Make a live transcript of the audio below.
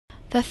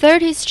The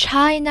 30th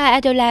China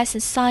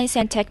Adolescents Science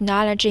and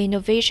Technology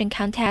Innovation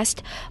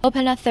Contest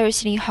opened on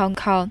Thursday in Hong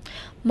Kong.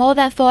 More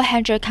than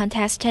 400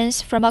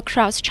 contestants from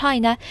across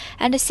China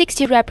and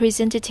 60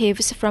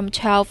 representatives from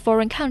 12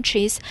 foreign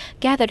countries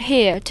gathered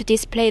here to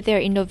display their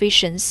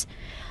innovations.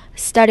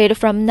 Started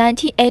from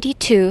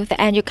 1982, the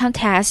annual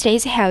contest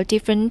is held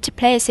different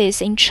places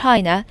in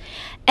China.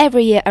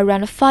 Every year,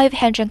 around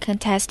 500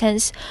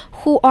 contestants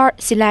who are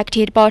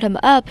selected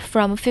bottom-up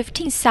from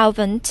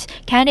 15,000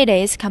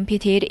 candidates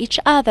competed each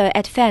other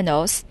at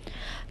finals.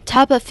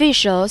 Top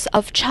officials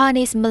of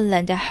Chinese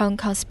mainland and Hong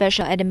Kong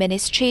Special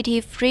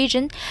Administrative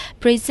Region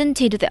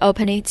presented the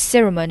opening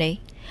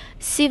ceremony.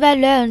 Siva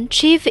Leung,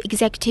 chief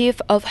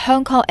executive of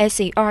Hong Kong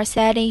SAR,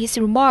 said in his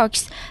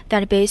remarks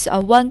that based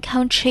on one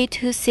country,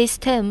 two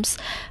systems,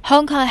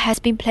 Hong Kong has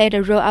been played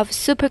a role of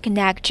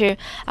superconnector,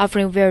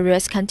 offering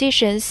various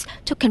conditions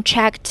to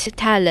attract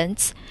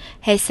talents.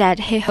 He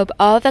said he hoped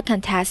all the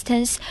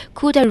contestants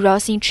could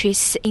arouse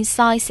interest in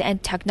science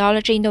and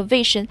technology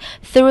innovation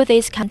through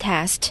this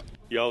contest.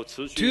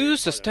 To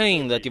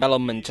sustain the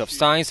development of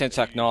science and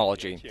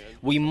technology,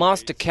 we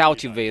must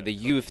cultivate the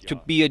youth to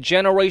be a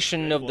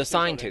generation of the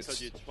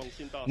scientists.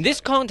 This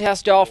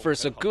contest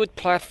offers a good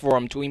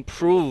platform to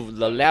improve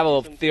the level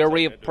of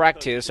theory of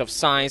practice of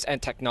science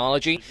and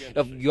technology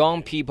of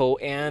young people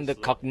and the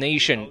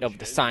cognition of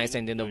the science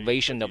and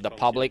innovation of the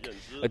public,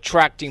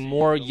 attracting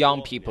more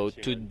young people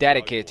to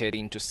dedicate it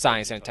into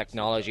science and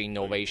technology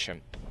innovation.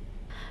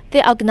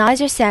 The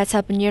organizer sets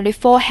up nearly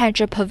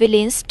 400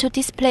 pavilions to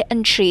display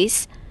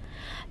entries.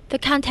 The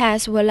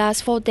contest will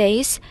last 4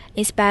 days.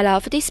 Instead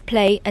of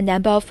display, a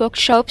number of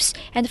workshops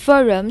and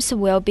forums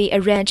will be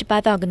arranged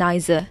by the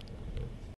organizer.